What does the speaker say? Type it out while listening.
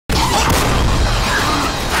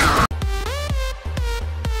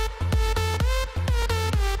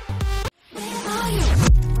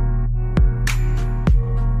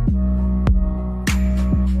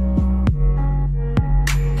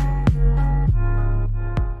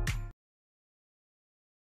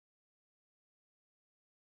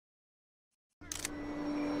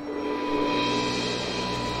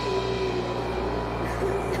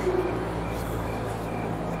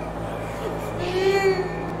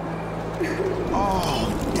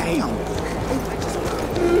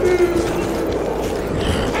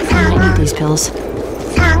pills.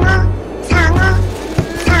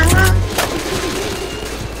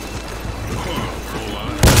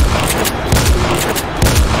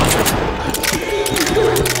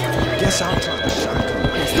 Guess I'll try the shotgun.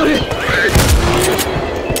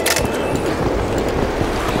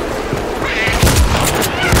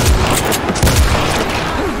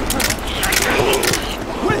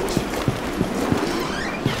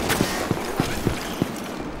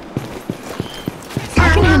 I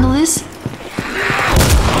can handle this.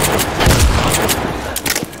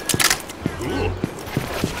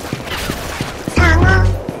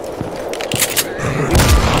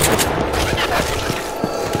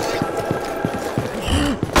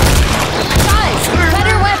 Guys,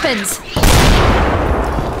 better weapons.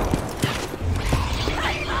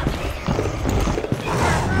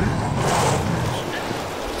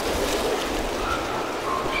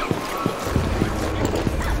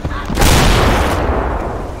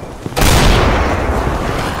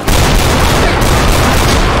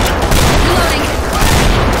 Reloading.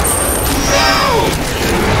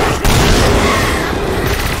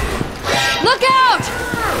 Look out!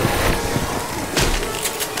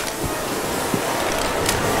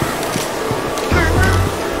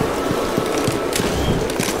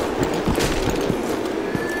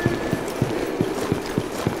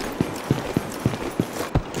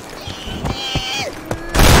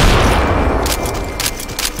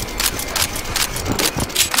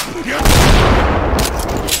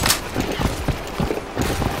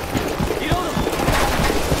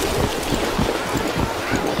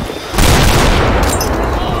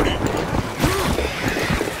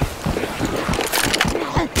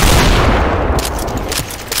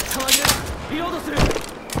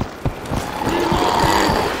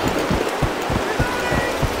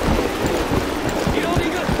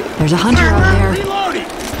 There's a hunter out there.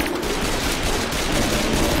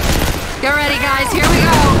 Get ready, guys. Here we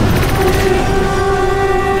go.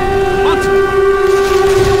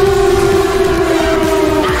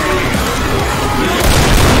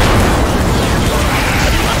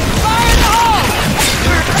 Fire in the hole!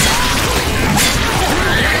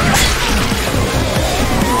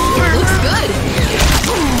 Looks good.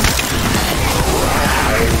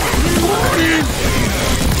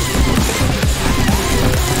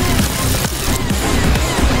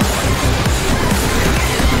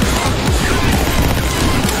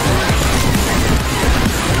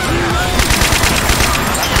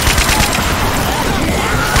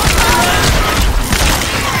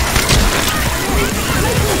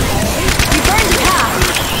 You burned the path.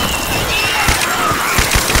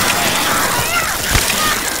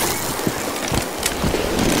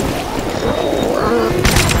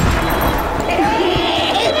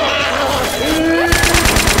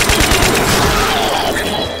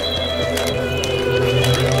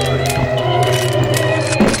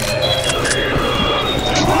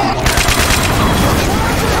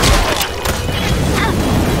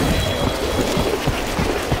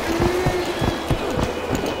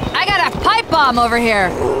 I got a pipe bomb over here.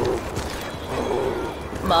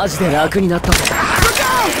 マジで楽になったぞ。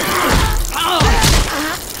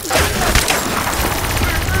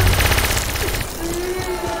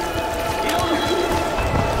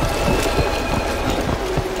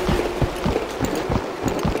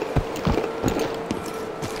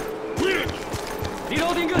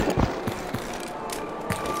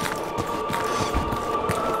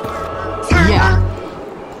Yeah.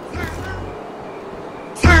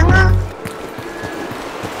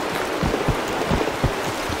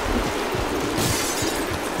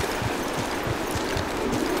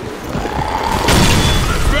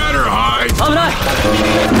 Better hide. 危ない。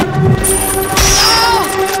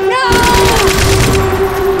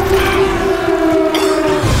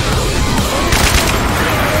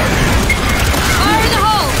 Fire in the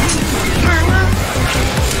hole!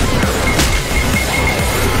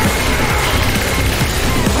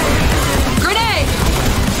 Grenade!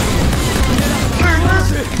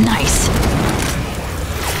 Nice.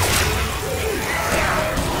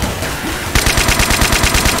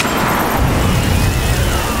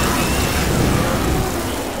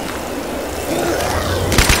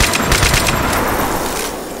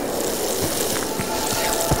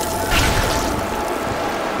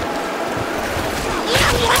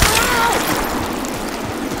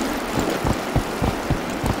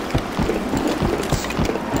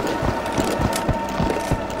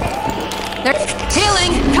 They're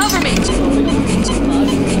healing! Cover me!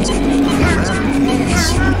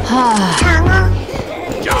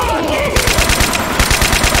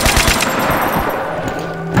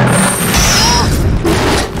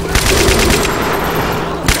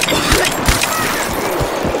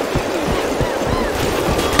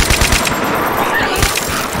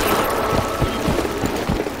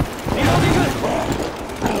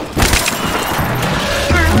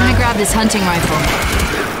 this hunting rifle.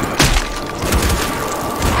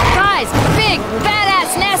 Guys, big,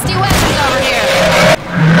 badass, nasty weapons over here!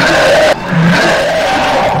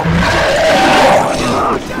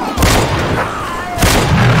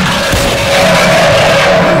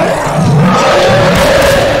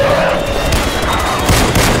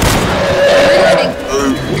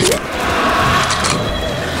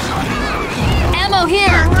 Ammo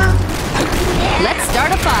here! Let's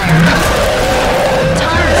start a fire.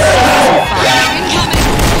 Fire incoming!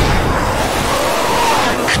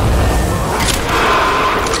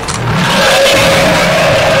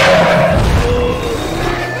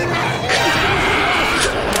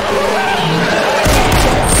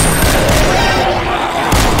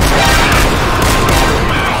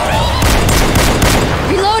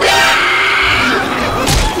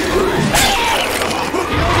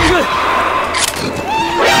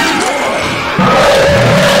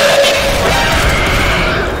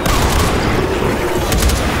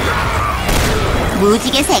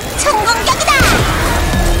 무지개색 총공격이다!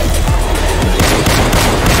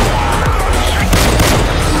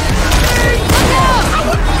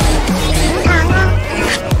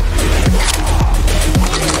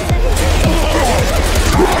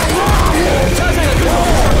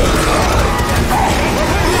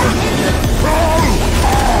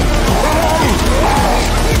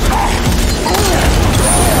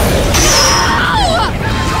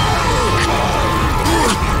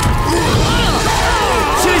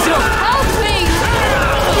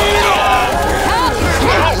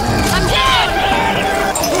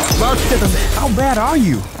 How bad are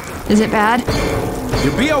you? Is it bad?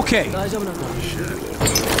 You'll be okay.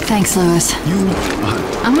 Thanks, Lewis.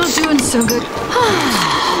 I'm not doing so good.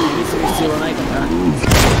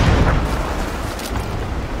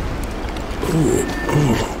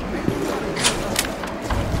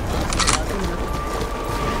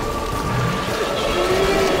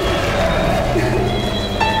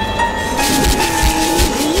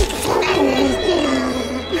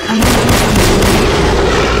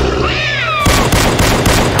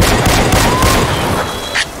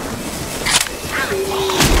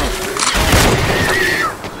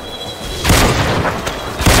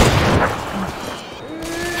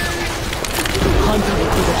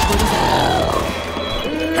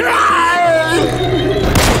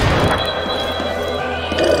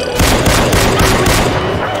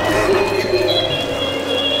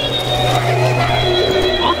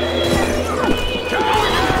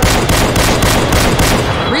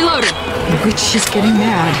 She's getting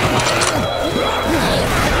mad.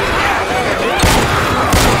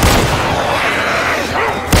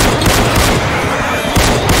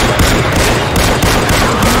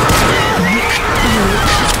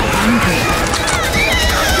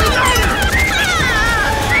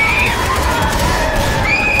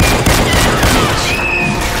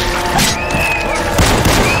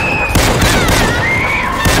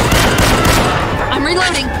 I'm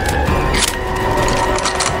reloading.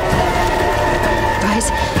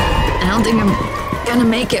 I don't think I'm gonna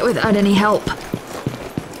make it without any help.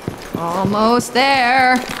 Almost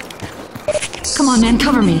there. Come on, man,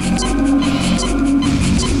 cover me.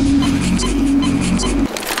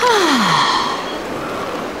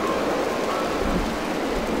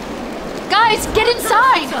 Guys, get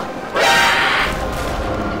inside!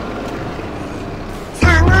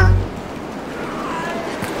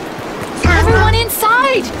 Everyone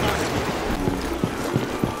inside!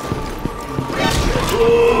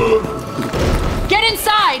 Get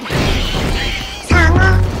inside!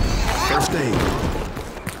 First aid.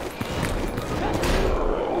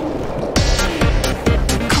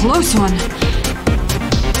 Close one.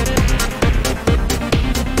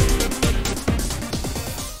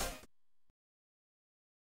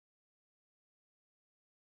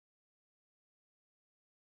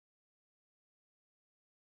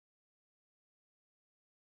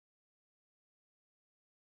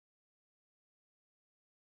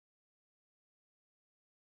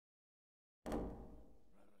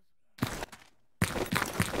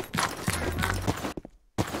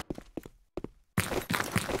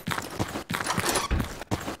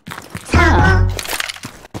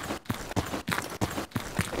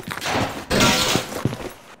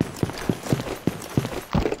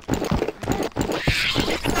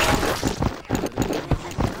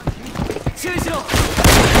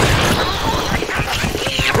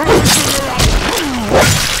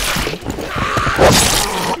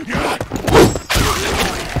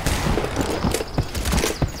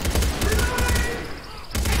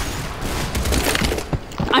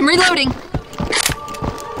 I'm reloading.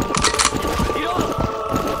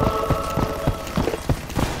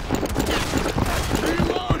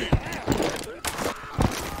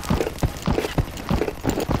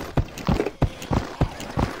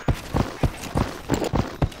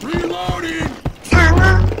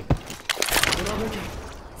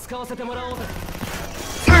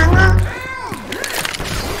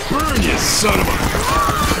 You son of a...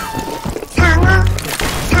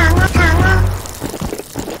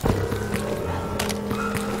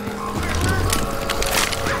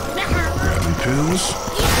 Pills?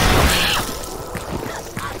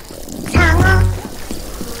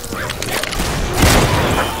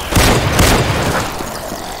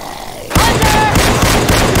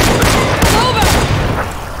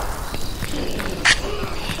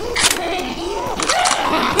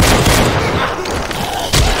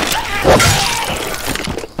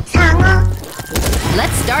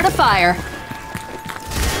 Let's start a fire.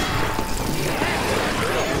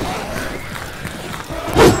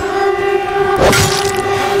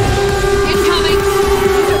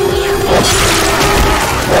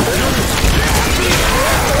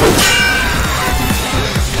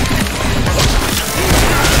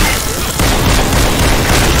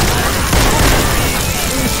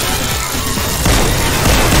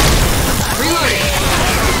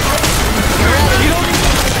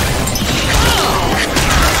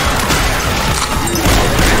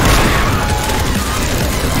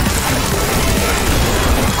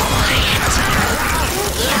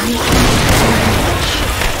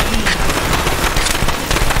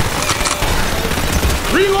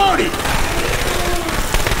 Reloading!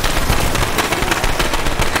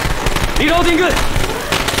 Reloading! Reloading!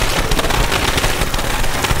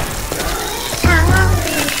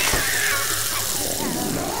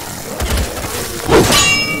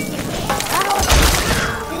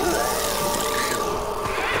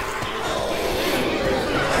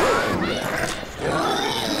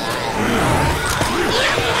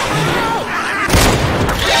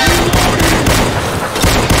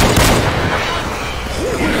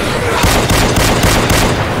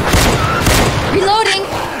 Reloading!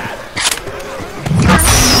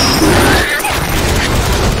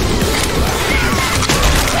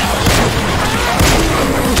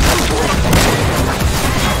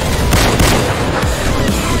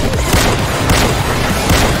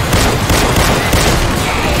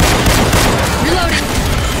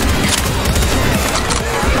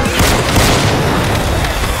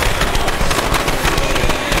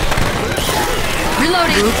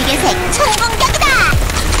 무지개색 총공격이다!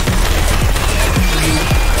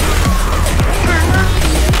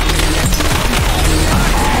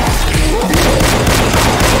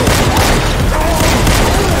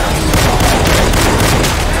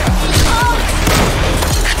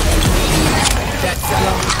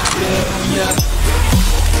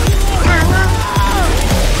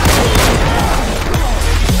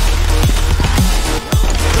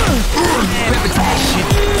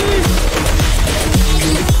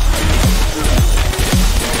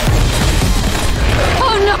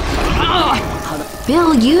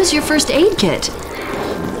 Bill, use your first aid kit.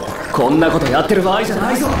 こんなことやってる場合じゃ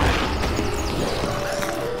ないぞ。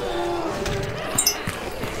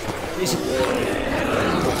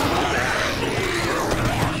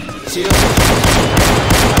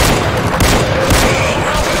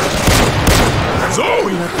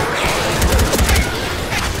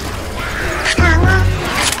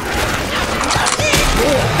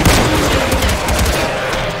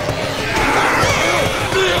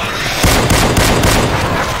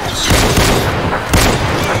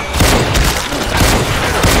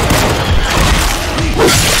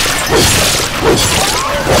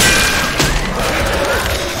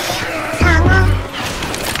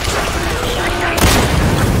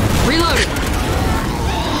Reloading!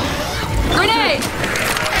 Grenade!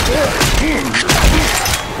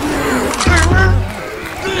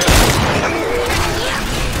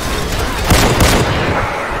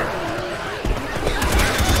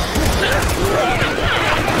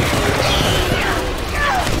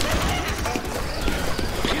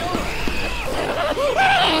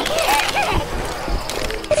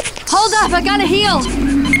 Hold up, I gotta heal!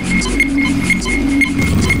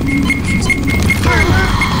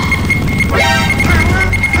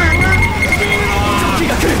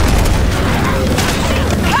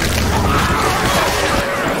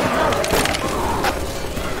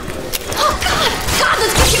 God,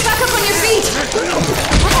 let's get you back up on your feet!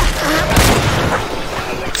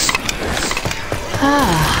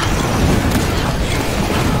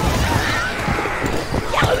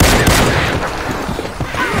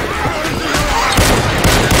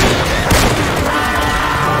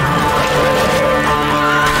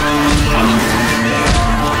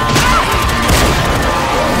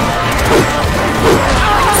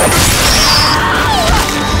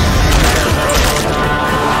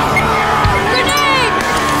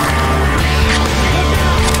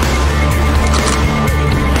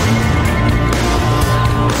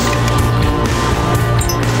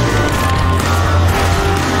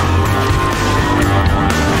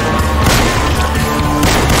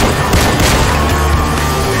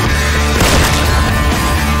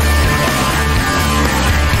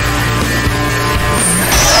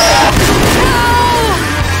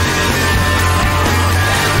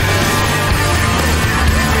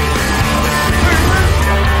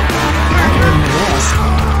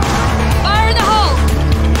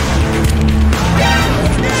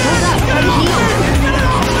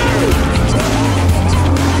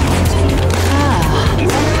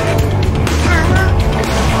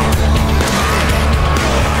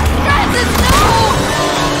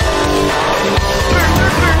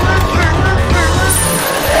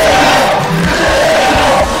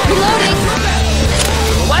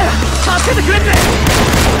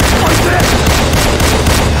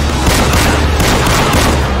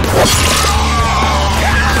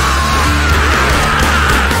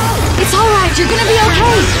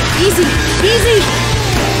 Easy, easy!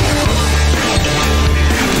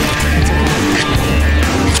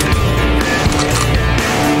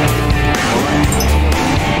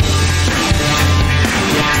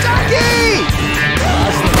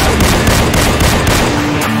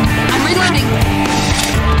 I'm reloading.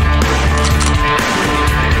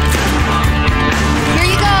 Here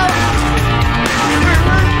you go.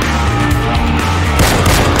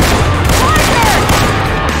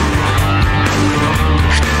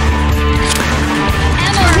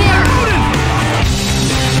 Ammo here.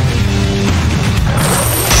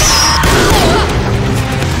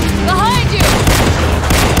 Behind you.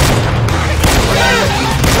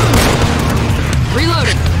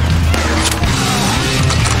 Reloading.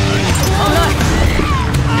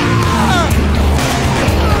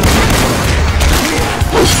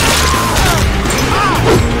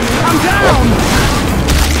 I'm down!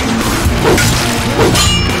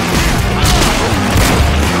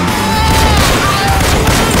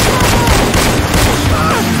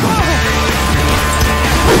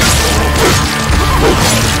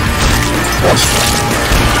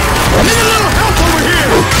 Need a little help over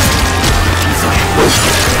here!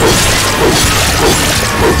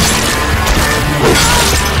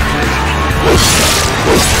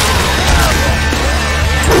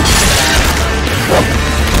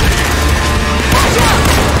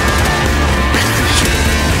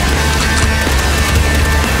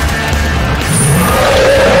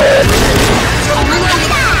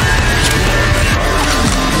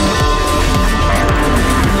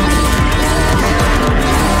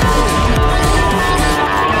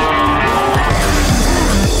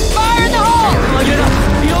 Fire in the hole. あげだ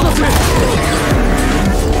リロードする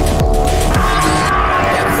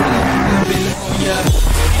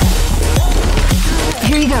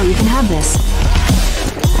Here you go, you can have this.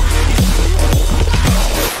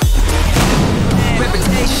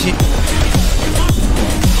 Reloading.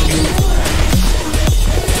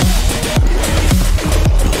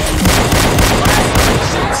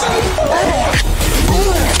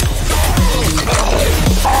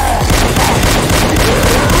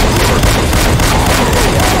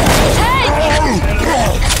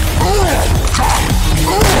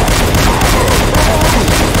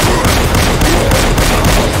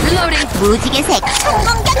 무지개색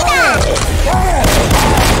성공적이다.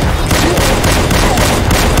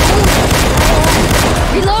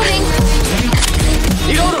 Reloading.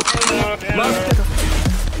 リロードマスケだ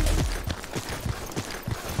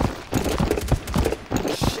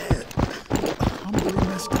Shit. I'm really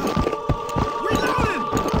messed up. Reloading!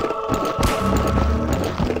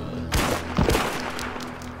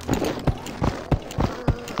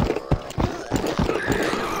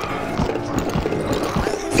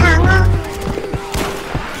 상어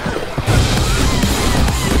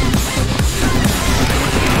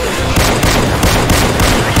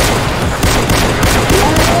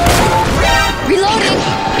Reloading.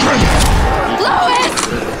 Blow it.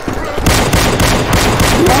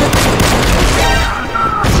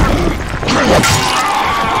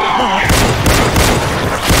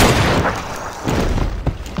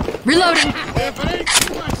 Reloading. If it ain't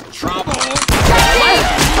too much trouble...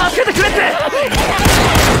 助けてくれって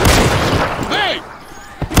Hey!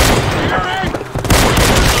 Hear me?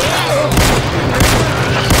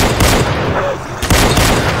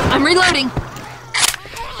 I'm reloading.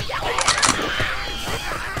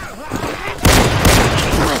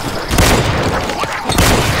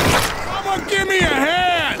 Someone give me a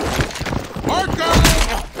hand! Marco!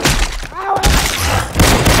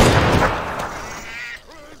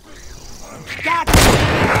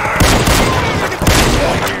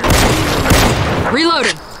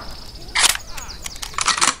 Reloading.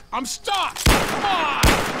 I'm stuck! Come on!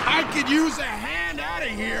 I could use a hand out of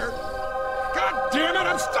here! God damn it,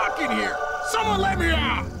 I'm stuck in here! Someone let me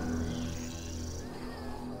out!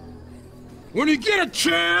 When you get a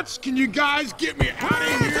chance, can you guys get me out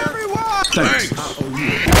of here? Everyone! Thanks!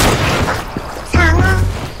 상어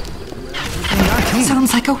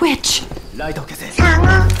Sounds like a witch. ライトを消せ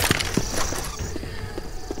상어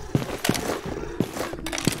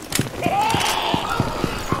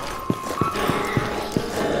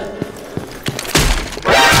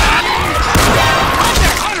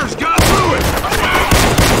Hunters got through it!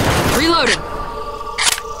 Reloading.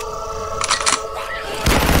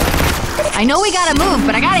 I know we gotta move,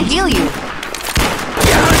 but I gotta heal you.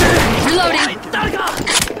 Reloading. 誰か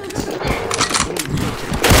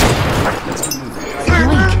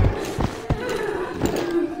상어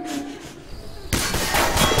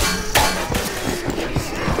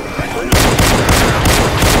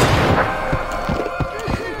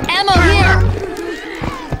Ammo here.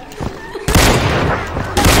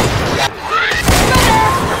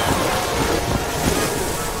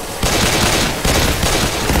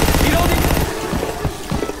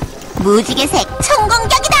 무지개색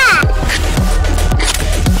총공격이다.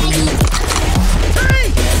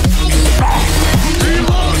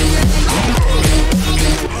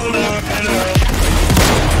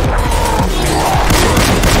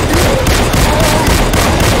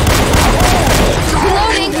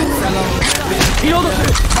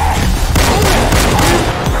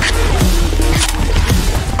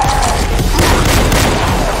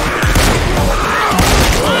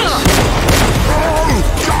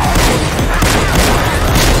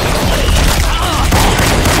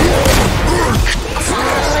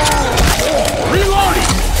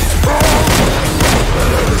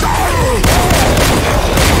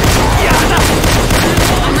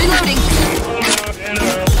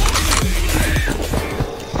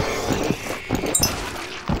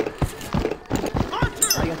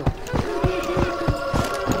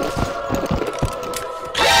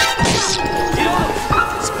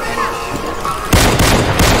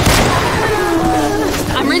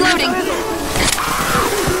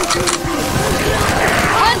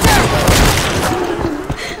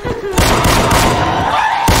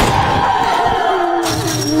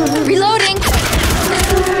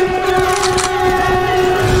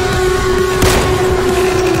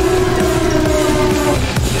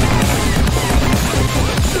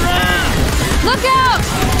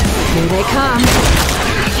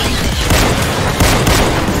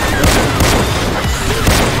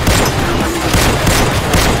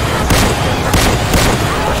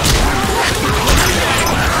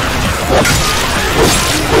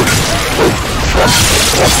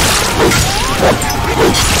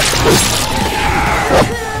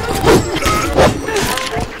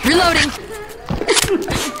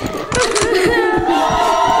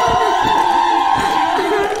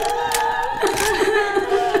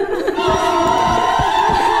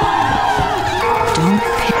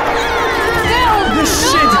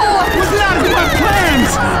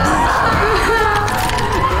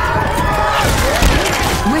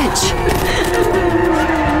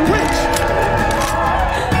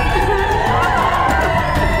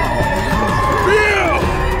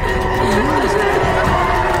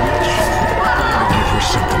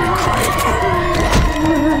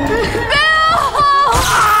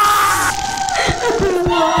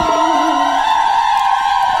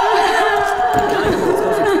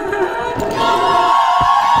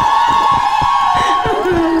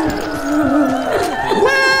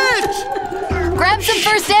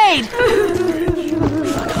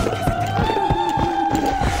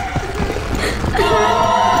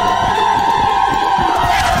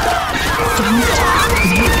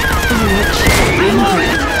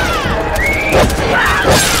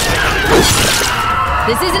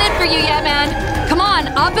 This isn't it for you yet, man. Come on,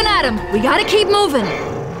 up and at him. We gotta keep moving.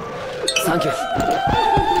 Thank you.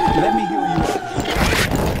 Let me heal you.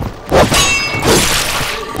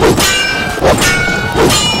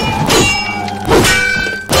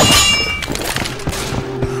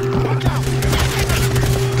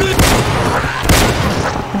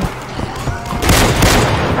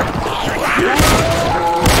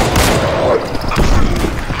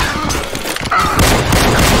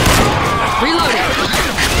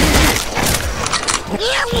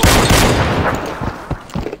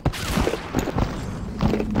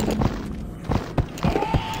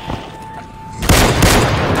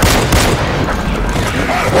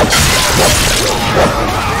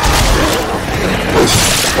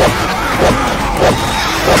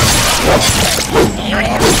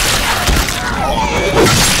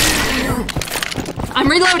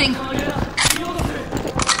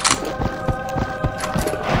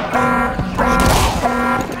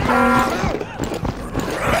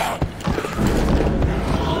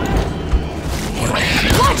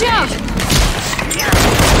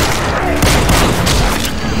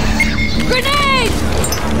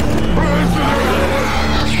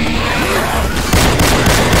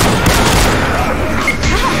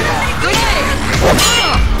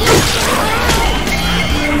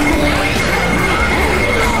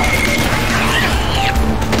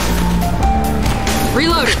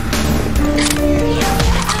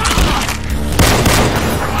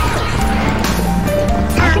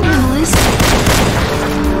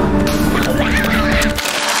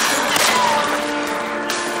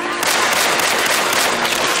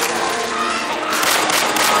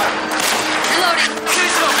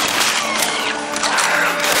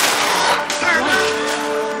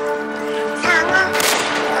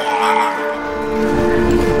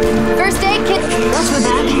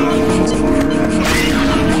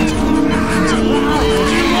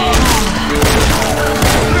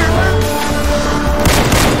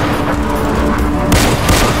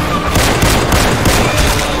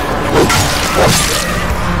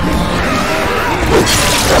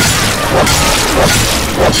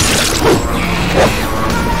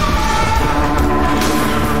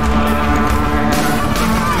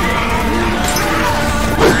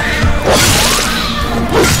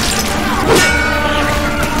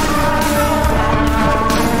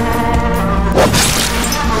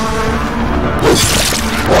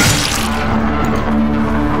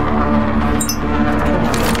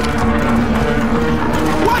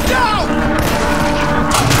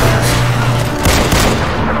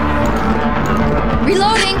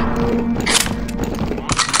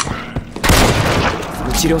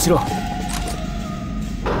 治療しろ。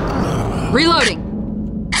 Reloading.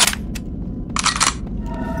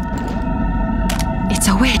 It's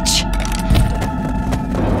a witch.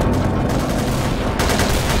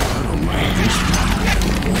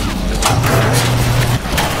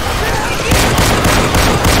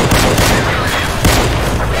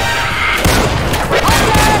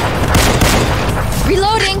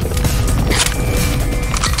 Reloading.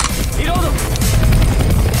 Reload.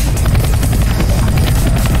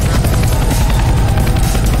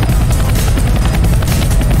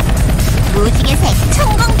 무지개 색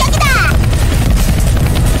총공격이다.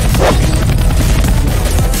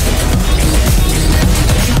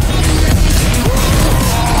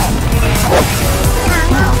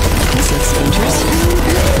 This looks dangerous.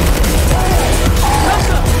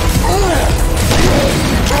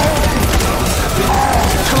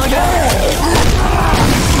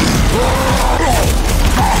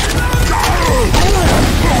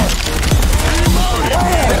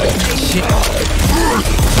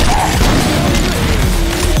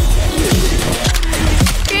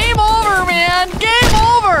 Game over, man. Game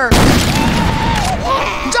over.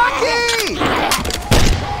 Ducky!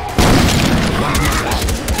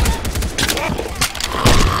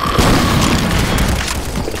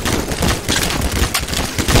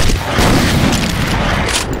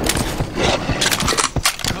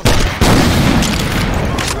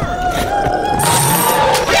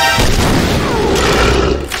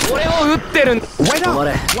 Wait 止ま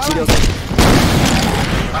れ。up! 治療する。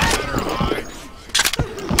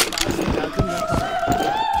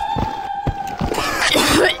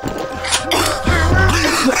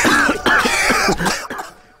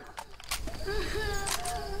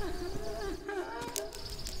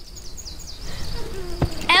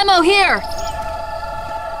 Ammo here.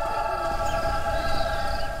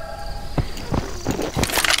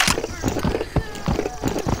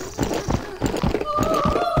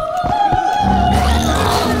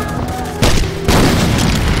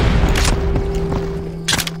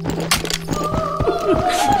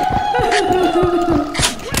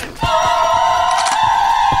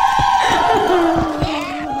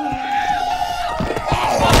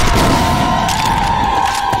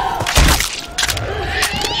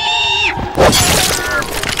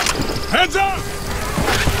 Heads up!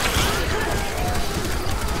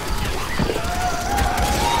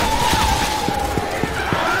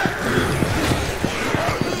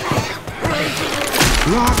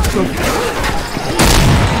 Lock the...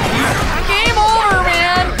 Game over,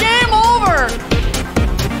 man. Game over.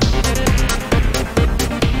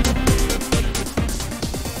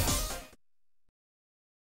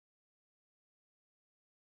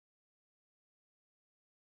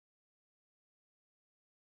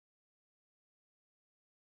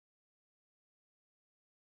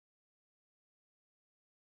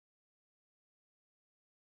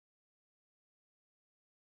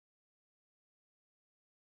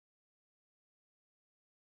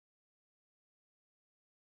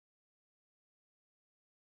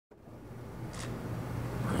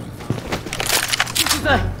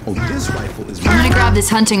 Oh, this rifle is... I'm gonna grab this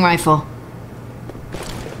hunting rifle.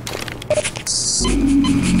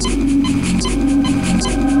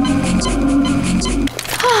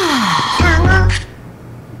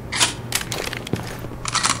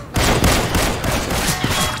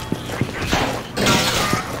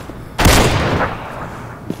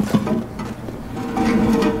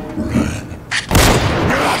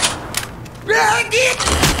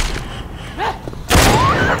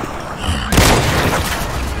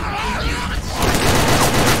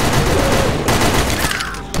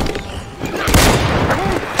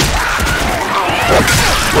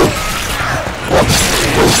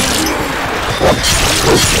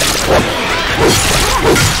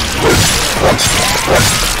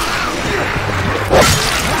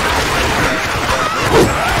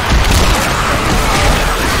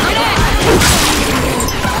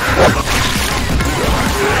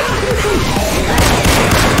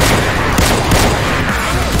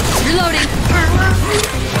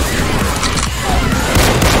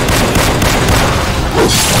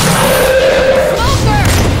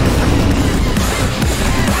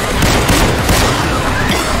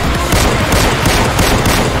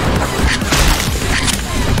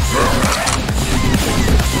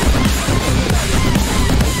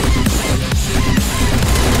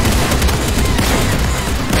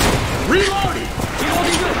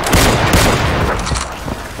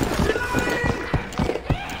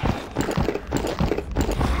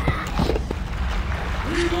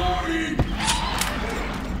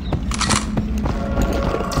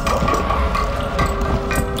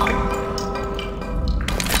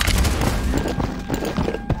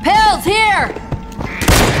 shields here!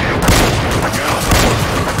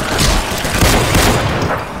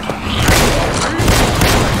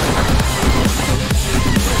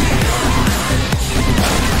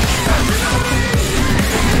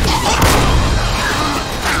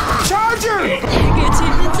 이게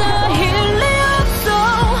진짜 일리 없어.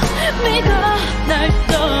 네가 날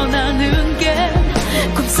떠나는 게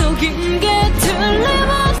꿈속인 게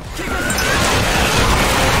틀림없어.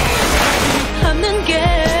 않는 게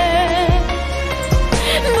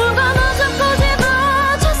누가 나 잡고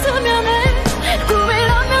집어줬으면 해.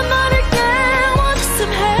 꿈이라면 나를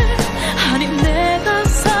깨워줬으면 해. 아니 내가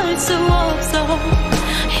살 수 없어.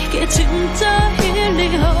 이게 진짜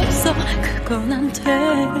일리 없어. 그건 안 돼.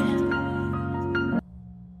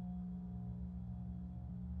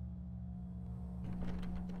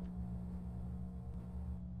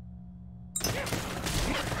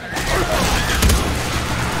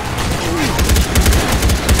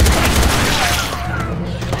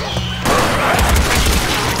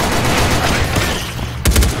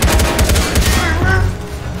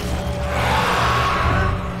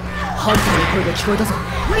 헌터를 보고 죽어서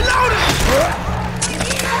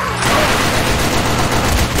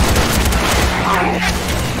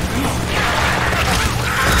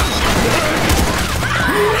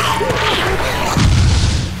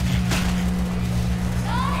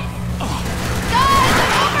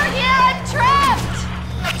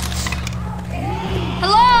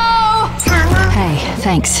Hello? Hey,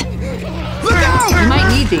 thanks. Look out! You might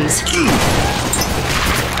need these.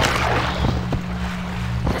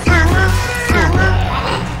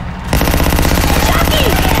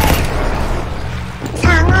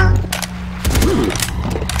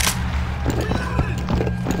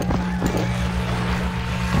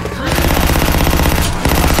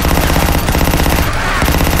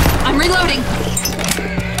 I'm reloading.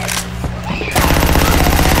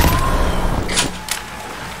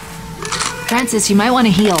 Francis, you might want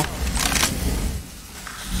to heal.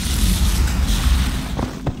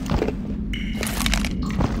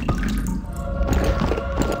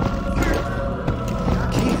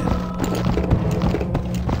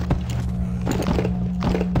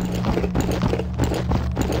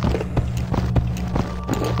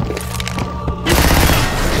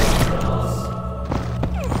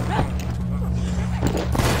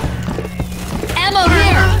 Ammo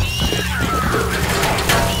here!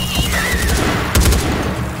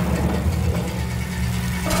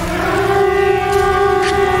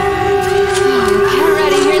 Get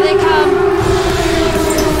ready, here they come.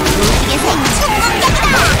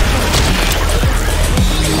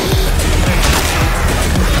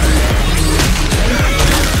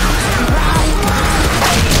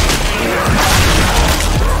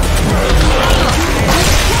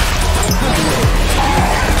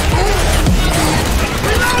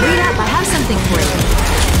 Wait up, I have something for you.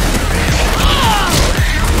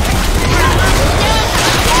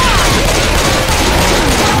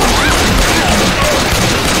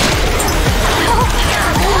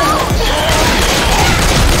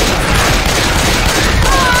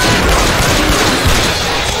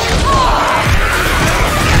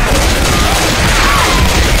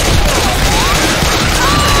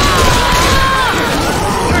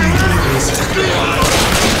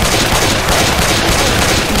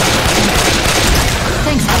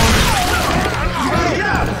 Thanks,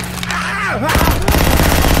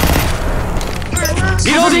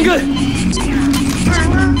 리로딩!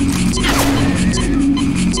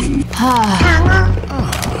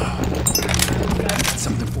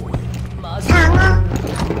 Something for you.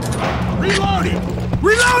 Reloading!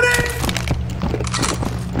 Reloading!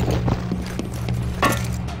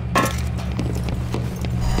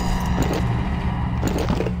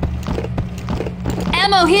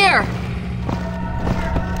 Ammo here!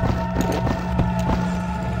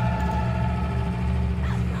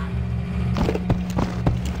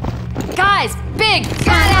 Guys, big,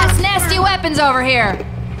 fat-ass, nasty weapons over here!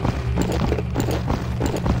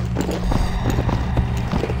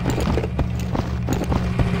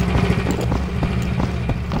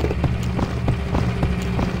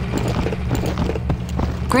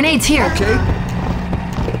 Grenades here. Okay.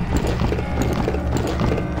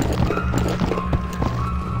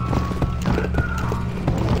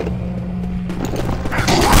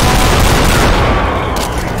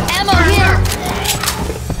 Ammo here!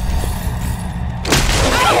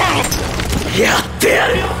 やってや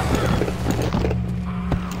るよ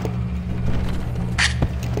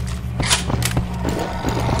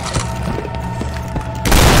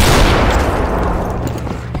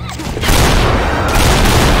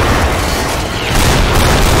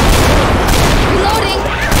Reloading!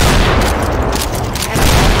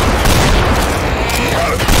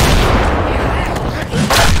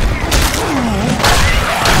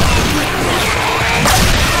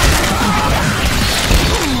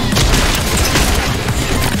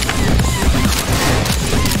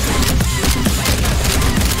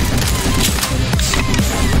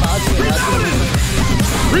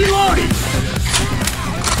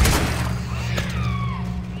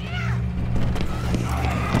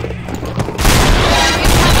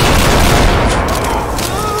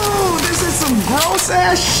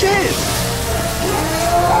 ass shit.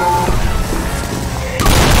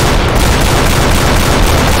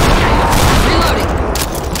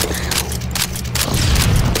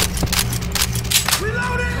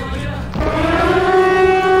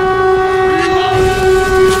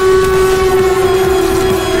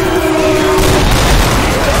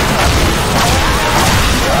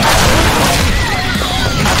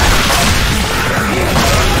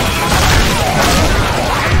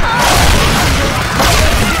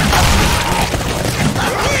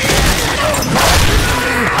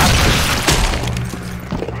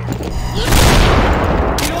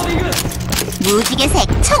 무지개색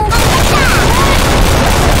천국이다.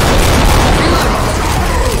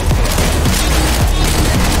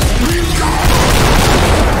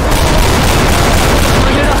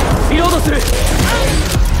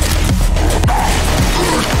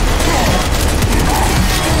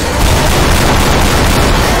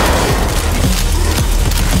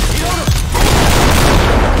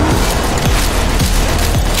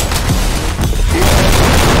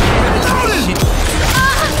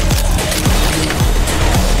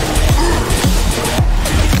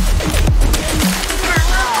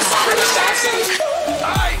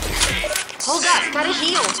 Hold up, gotta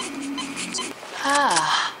heal.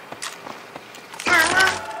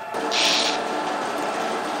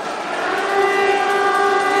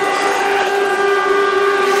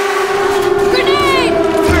 Grenade!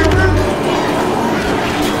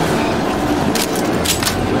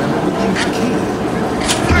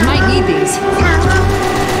 I might need these.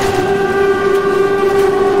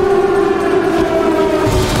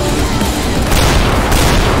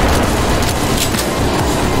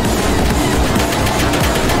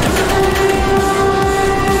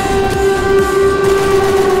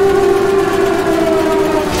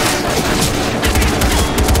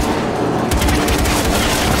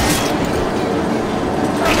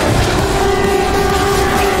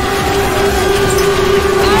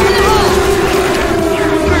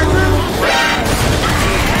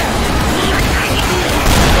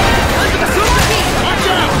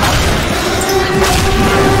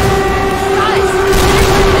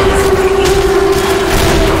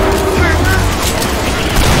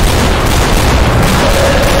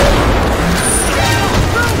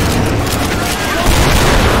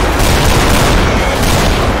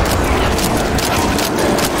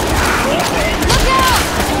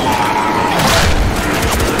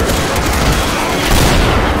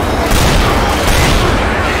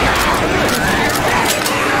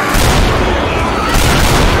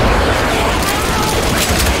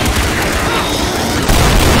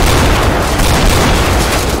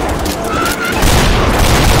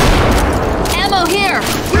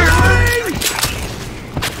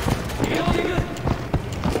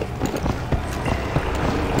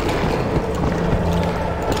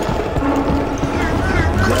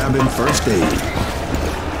 Grabbing first aid.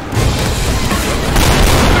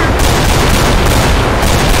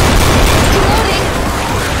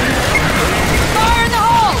 Fire in the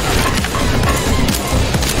hole!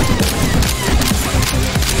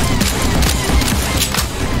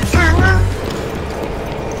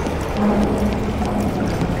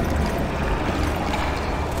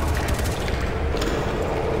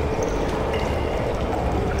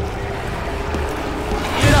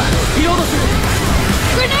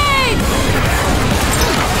 Grenade!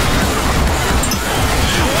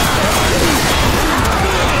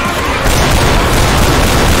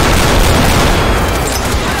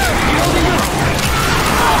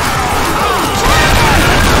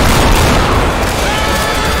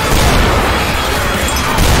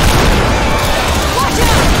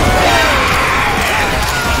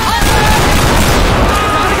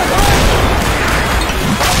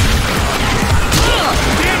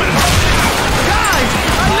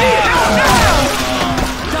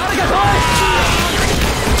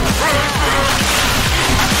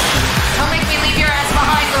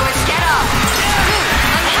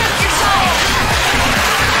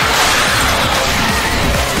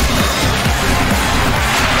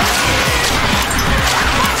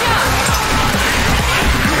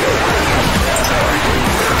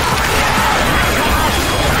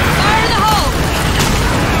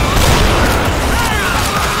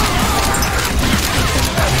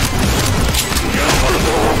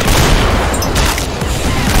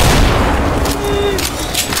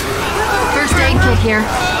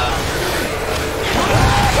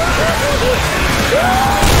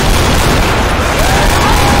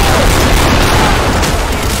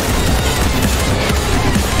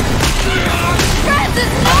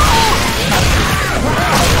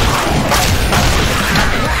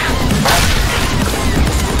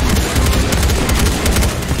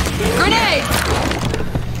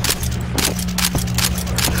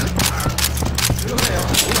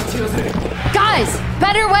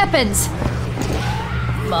 weapons.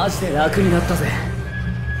 マジで楽になったぜ。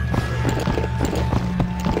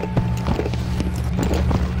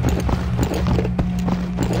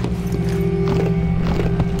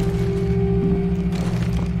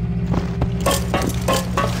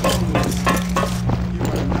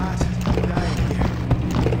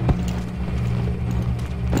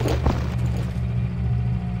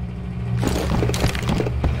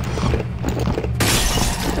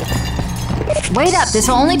Wait up, this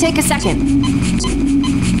will only take a second.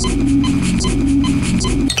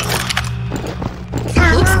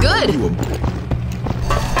 Looks good.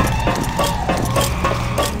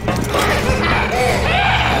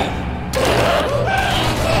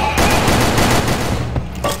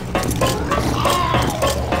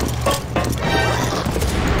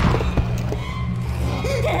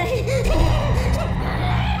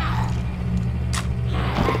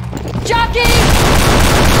 Jockey!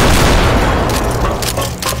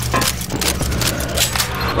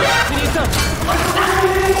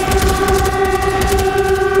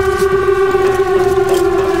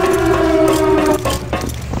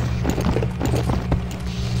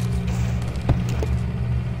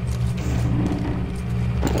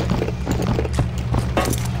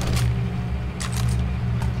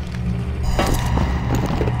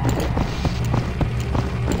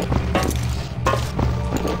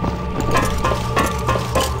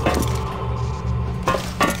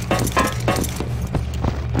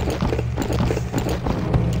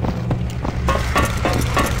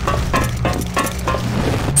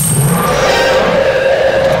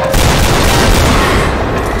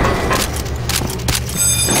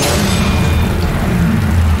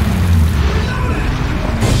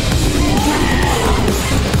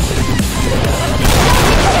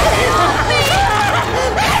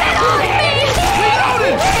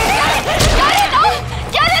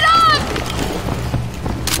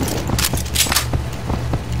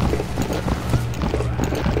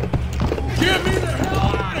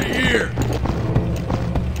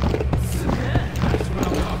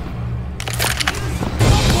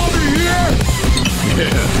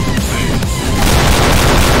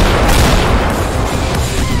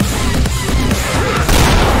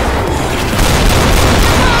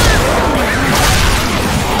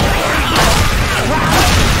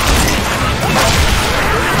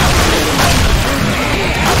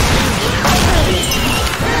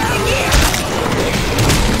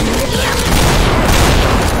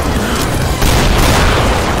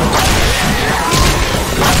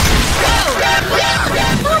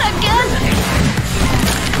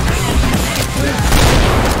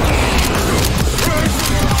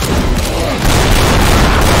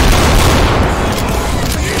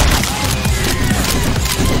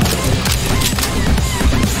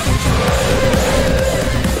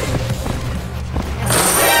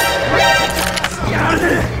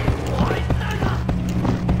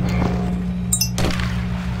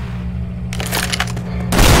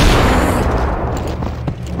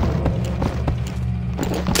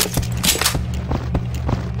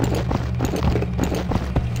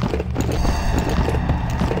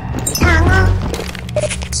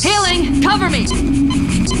 Healing! Cover me!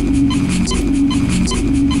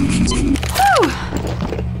 Whew!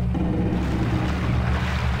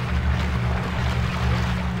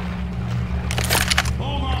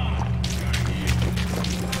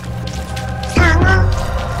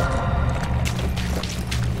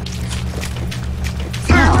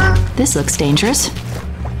 Oh, this looks dangerous.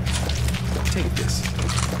 Take this.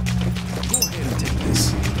 Go ahead and take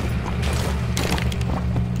this.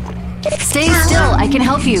 Stay still, I can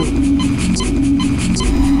help you.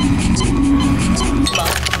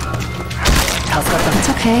 It's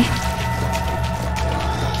okay.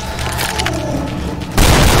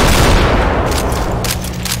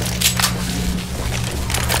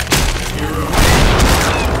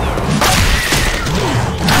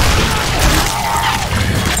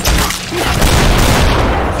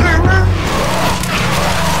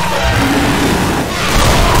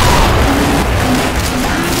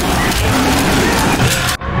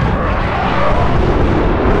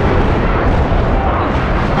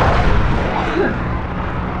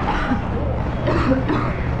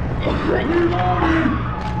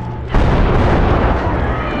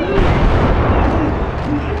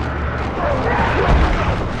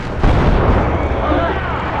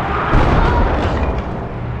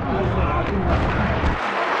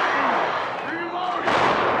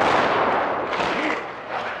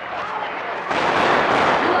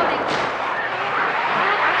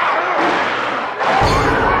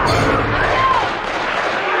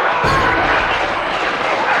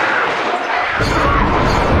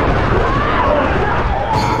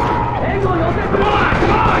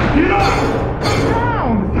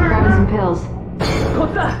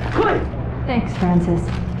 Thanks, Francis.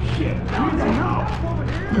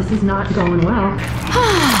 This is not going well.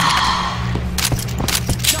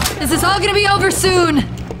 This is all gonna be over soon.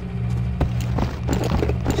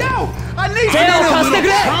 Yo, I need Tail, a pass the little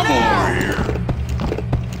grip. trouble here.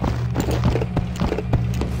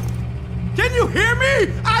 Can you hear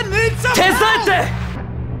me? I need some help. 手伝って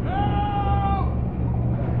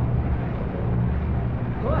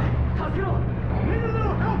Need a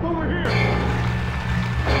little help over here.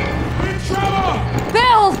 In trouble.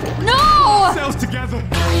 Bill, no! Cells together.